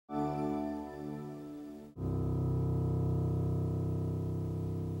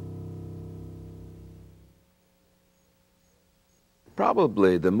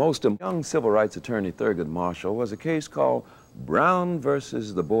Probably the most young civil rights attorney, Thurgood Marshall, was a case called Brown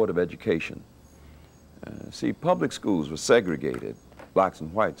versus the Board of Education. See, public schools were segregated. Blacks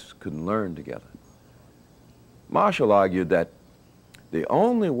and whites couldn't learn together. Marshall argued that the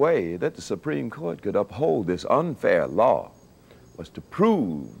only way that the Supreme Court could uphold this unfair law was to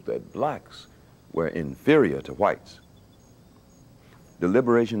prove that blacks were inferior to whites.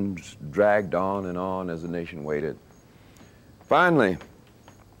 Deliberations dragged on as the nation waited. Finally,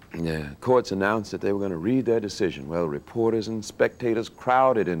 the courts announced that they were going to read their decision. Well, reporters and spectators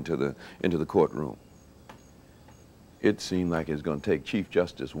crowded into the courtroom. It seemed like it was going to take Chief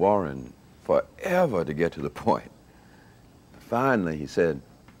Justice Warren forever to get to the point. Finally, he said,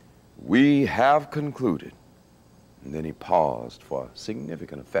 "We have concluded," and then he paused for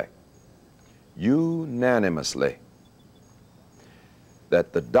significant effect, "unanimously,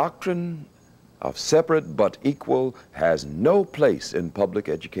 that the doctrine of separate but equal has no place in public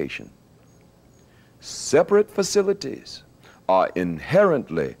education. Separate facilities are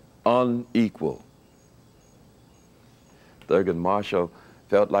inherently unequal." Thurgood Marshall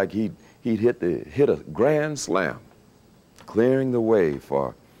felt like he'd hit a grand slam, clearing the way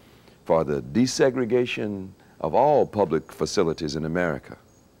for the desegregation of all public facilities in America.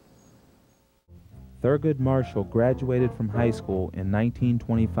 Thurgood Marshall graduated from high school in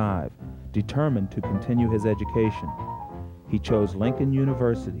 1925, determined to continue his education. He chose Lincoln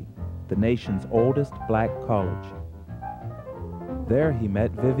University, the nation's oldest black college. There he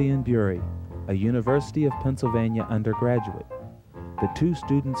met Vivian Bury, a University of Pennsylvania undergraduate. The two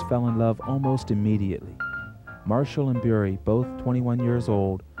students fell in love almost immediately. Marshall and Bury, both 21 years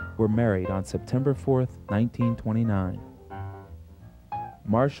old, were married on September 4th, 1929.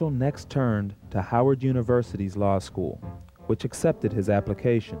 Marshall next turned to Howard University's law school, which accepted his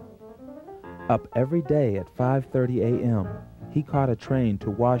application. Up every day at 5:30 a.m., he caught a train to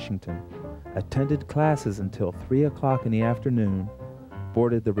Washington, attended classes until 3 o'clock in the afternoon,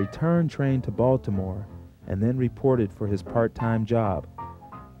 boarded the return train to Baltimore, and then reported for his part-time job.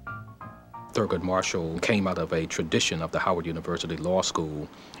 Thurgood Marshall came out of a tradition of the Howard University Law School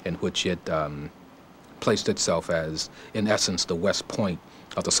in which it placed itself as, in essence, the West Point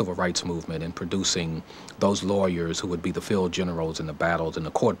of the civil rights movement in producing those lawyers who would be the field generals in the battles, in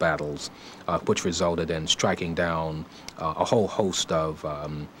the court battles, which resulted in striking down a whole host of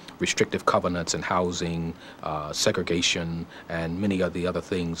restrictive covenants in housing, segregation, and many of the other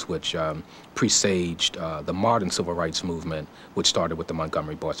things which presaged the modern civil rights movement, which started with the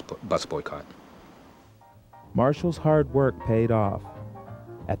Montgomery bus boycott. Marshall's hard work paid off.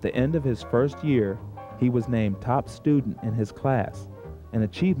 At the end of his first year, he was named top student in his class, an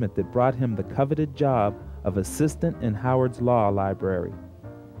achievement that brought him the coveted job of assistant in Howard's law library.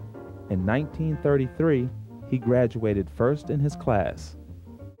 In 1933, he graduated first in his class.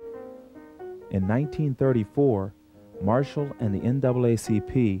 In 1934, Marshall and the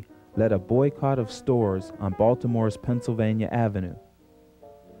NAACP led a boycott of stores on Baltimore's Pennsylvania Avenue.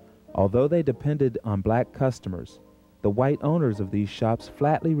 Although they depended on black customers, the white owners of these shops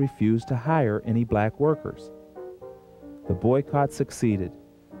flatly refused to hire any black workers. The boycott succeeded,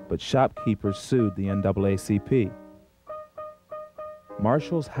 but shopkeepers sued the NAACP.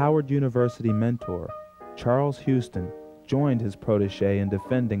 Marshall's Howard University mentor, Charles Houston, joined his protege in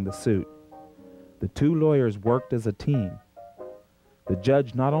defending the suit. The two lawyers worked as a team. The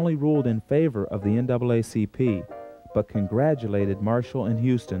judge not only ruled in favor of the NAACP, but congratulated Marshall and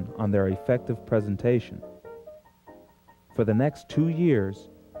Houston on their effective presentation. For the next 2 years,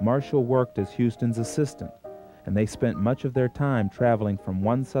 Marshall worked as Houston's assistant, and they spent much of their time traveling from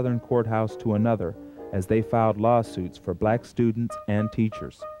one southern courthouse to another as they filed lawsuits for black students and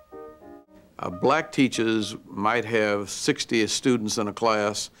teachers. Black teachers might have 60 students in a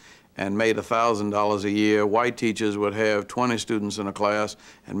class and made $1,000 a year. White teachers would have 20 students in a class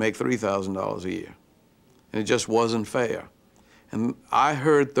and make $3,000 a year. And it just wasn't fair. And I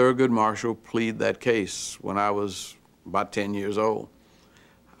heard Thurgood Marshall plead that case when I was about 10 years old.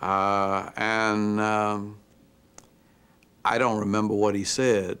 I don't remember what he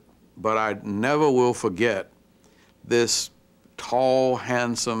said, but I never will forget this tall,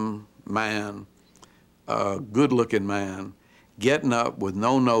 handsome man, good-looking man, getting up with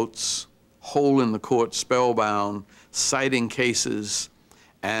no notes, holding the court spellbound, citing cases,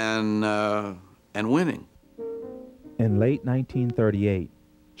 and winning. In late 1938,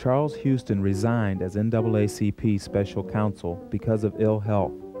 Charles Houston resigned as NAACP special counsel because of ill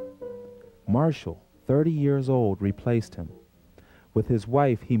health. Marshall, 30 years old, replaced him. With his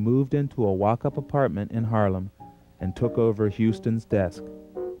wife, he moved into a walk-up apartment in Harlem and took over Houston's desk.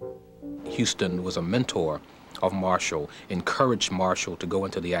 Houston was a mentor of Marshall, encouraged Marshall to go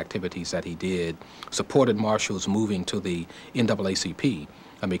into the activities that he did, supported Marshall's moving to the NAACP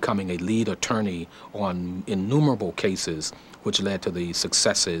and becoming a lead attorney on innumerable cases, which led to the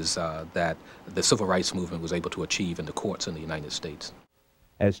successes that the civil rights movement was able to achieve in the courts in the United States.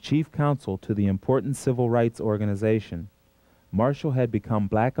 As chief counsel to the important civil rights organization, Marshall had become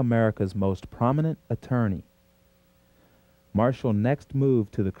Black America's most prominent attorney. Marshall next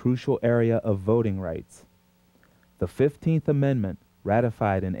moved to the crucial area of voting rights. The 15th Amendment,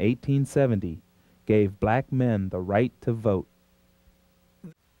 ratified in 1870, gave black men the right to vote.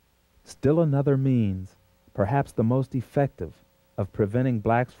 Still another means, perhaps the most effective, of preventing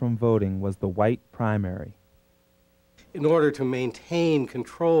blacks from voting was the white primary. In order to maintain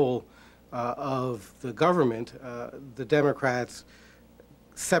control of the government, the Democrats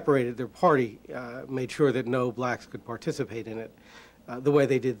separated their party, made sure that no blacks could participate in it. The way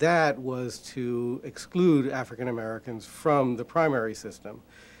they did that was to exclude African Americans from the primary system.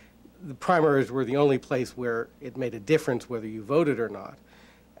 The primaries were the only place where it made a difference whether you voted or not.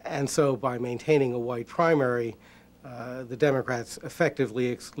 And so by maintaining a white primary, the Democrats effectively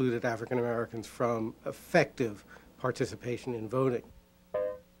excluded African Americans from effective participation in voting.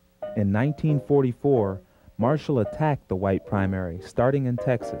 In 1944, Marshall attacked the white primary, starting in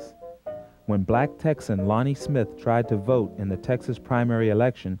Texas. When black Texan Lonnie Smith tried to vote in the Texas primary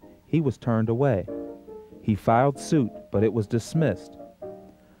election, he was turned away. He filed suit, but it was dismissed.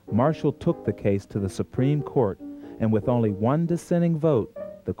 Marshall took the case to the Supreme Court, and with only one dissenting vote,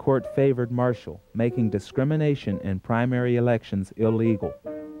 the court favored Marshall, making discrimination in primary elections illegal.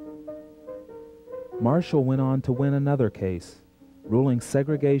 Marshall went on to win another case, ruling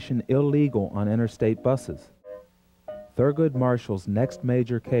segregation illegal on interstate buses. Thurgood Marshall's next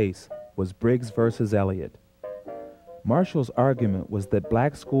major case was Briggs versus Elliott. Marshall's argument was that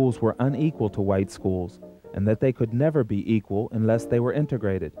black schools were unequal to white schools and that they could never be equal unless they were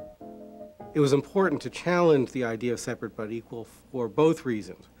integrated. It was important to challenge the idea of separate but equal for both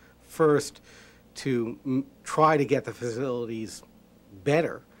reasons. First, to try to get the facilities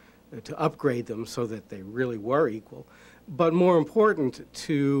better, to upgrade them so that they really were equal, but more important,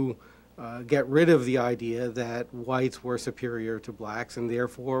 to get rid of the idea that whites were superior to blacks and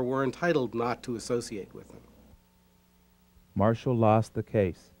therefore were entitled not to associate with them. Marshall lost the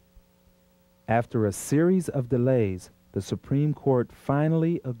case. After a series of delays, the Supreme Court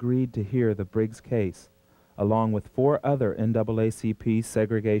finally agreed to hear the Briggs case, along with 4 other NAACP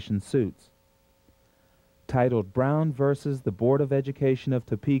segregation suits. Titled Brown versus the Board of Education of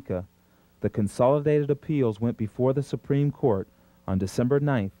Topeka, the consolidated appeals went before the Supreme Court on December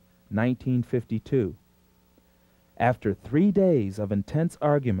 9, 1952. After 3 days of intense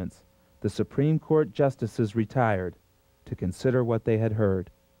arguments, the Supreme Court justices retired to consider what they had heard.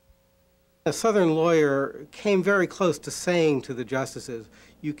 A Southern lawyer came very close to saying to the justices,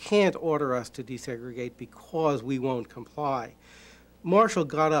 "You can't order us to desegregate because we won't comply." Marshall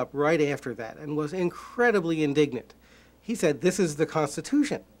got up right after that and was incredibly indignant. He said, "This is the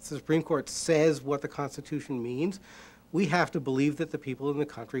Constitution. The Supreme Court says what the Constitution means. We have to believe that the people in the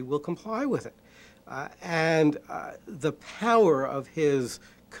country will comply with it." The power of his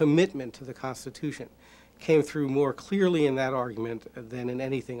commitment to the Constitution came through more clearly in that argument than in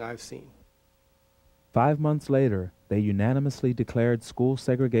anything I've seen. 5 months later, they unanimously declared school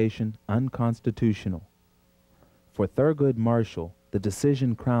segregation unconstitutional. For Thurgood Marshall, the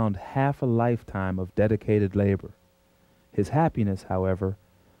decision crowned half a lifetime of dedicated labor. His happiness, however,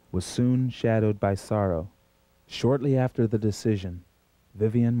 was soon shadowed by sorrow. Shortly after the decision,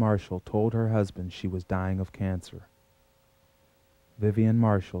 Vivian Marshall told her husband she was dying of cancer. Vivian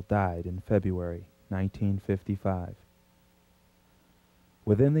Marshall died in February 1955.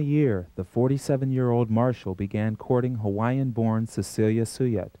 Within the year, the 47-year-old Marshall began courting Hawaiian-born Cecilia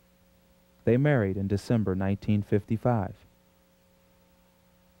Suyat. They married in December 1955.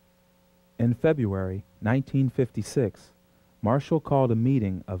 In February 1956, Marshall called a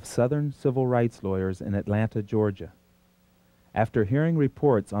meeting of Southern civil rights lawyers in Atlanta, Georgia. After hearing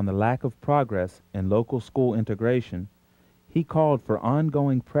reports on the lack of progress in local school integration, he called for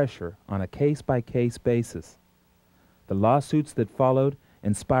ongoing pressure on a case-by-case basis. The lawsuits that followed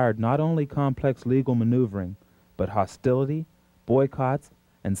inspired not only complex legal maneuvering, but hostility, boycotts,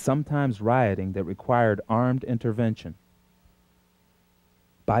 and sometimes rioting that required armed intervention.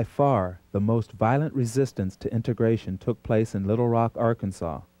 By far, the most violent resistance to integration took place in Little Rock,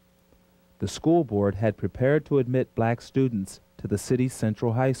 Arkansas. The school board had prepared to admit black students to the city's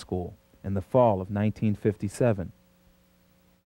Central High School in the fall of 1957.